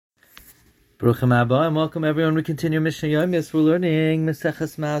Baruch Haba and welcome everyone. We continue Mishnah Yomis. We're learning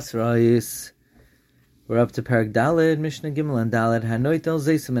Meseches Masra'is. We're up to Parak Daled, Mishnah Gimel and Daled. Hanoit el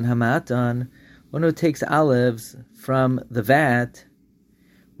Zeisim and Hamatan. One who takes olives from the vat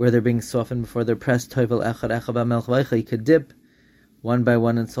where they're being softened before they're pressed. Toivel echad echad b'melch vaycha. He could dip one by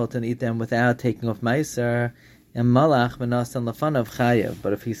one in salt and eat them without taking off meiser. And malach menasan lafanav chayev.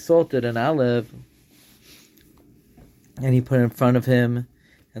 But if he salted an olive and he put it in front of him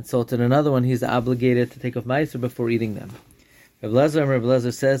and salted another one, he's obligated to take off meiser before eating them. Rav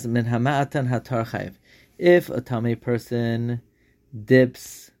Lezer says, min hama'atan hatar chayev. If a tamei person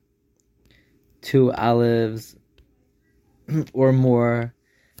dips 2 olives or more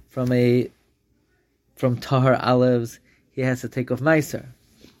from tahar olives, he has to take off meiser.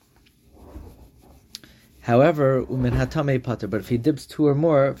 However, umin hatamei pater. But if he dips 2 or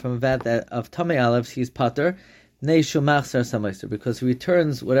more from a vat of tamei olives, he's pater. Because he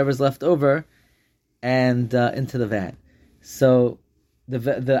returns whatever's left over and into the vat. So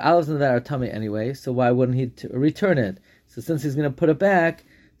the olives in the vat are tummy anyway, so why wouldn't he return it? So since he's going to put it back,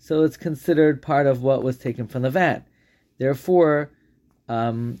 so it's considered part of what was taken from the vat. Therefore,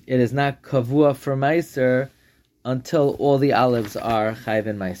 it is not kavua for meiser until all the olives are chayv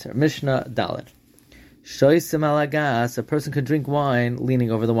in meiser. Mishnah Dalet. Shoisim alagas, a person can drink wine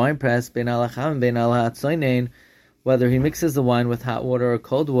leaning over the wine press, bein alacham bein alahatzoinen. Whether he mixes the wine with hot water or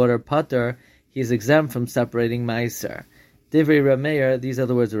cold water, pater, he is exempt from separating meiser. Divrei Rav Meir, these are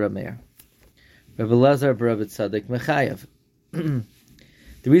the words of Rav Meir. Rav Elazar b'Rav Tzadik mechayev.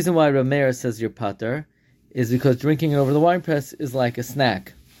 The reason why Rav Meir says you're pater is because drinking it over the wine press is like a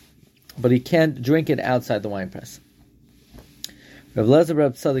snack, but he can't drink it outside the wine press. Rav Elazar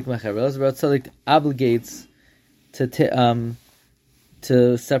b'Rav Tzadik mechayev. Rav Elazar b'Rav Tzadik obligates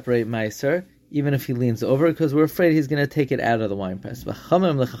to separate meiser, even if he leans over, because we're afraid he's going to take it out of the wine press.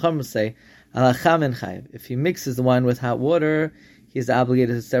 Chachamim say, if he mixes the wine with hot water, he's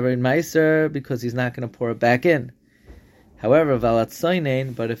obligated to separate meiser because he's not going to pour it back in. However,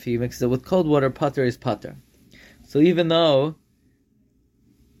 but if he mixes it with cold water, pater is pater. So even though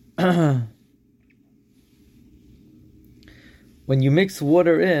when you mix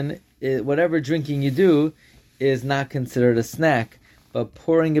water in, whatever drinking you do is not considered a snack, but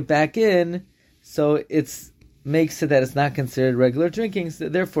pouring it back in, so it makes it that it's not considered regular drinking. So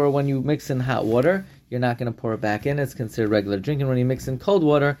therefore, when you mix in hot water, you're not going to pour it back in. It's considered regular drinking. When you mix in cold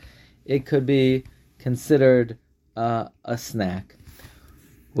water, it could be considered a snack.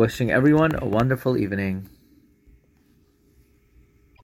 Wishing everyone a wonderful evening.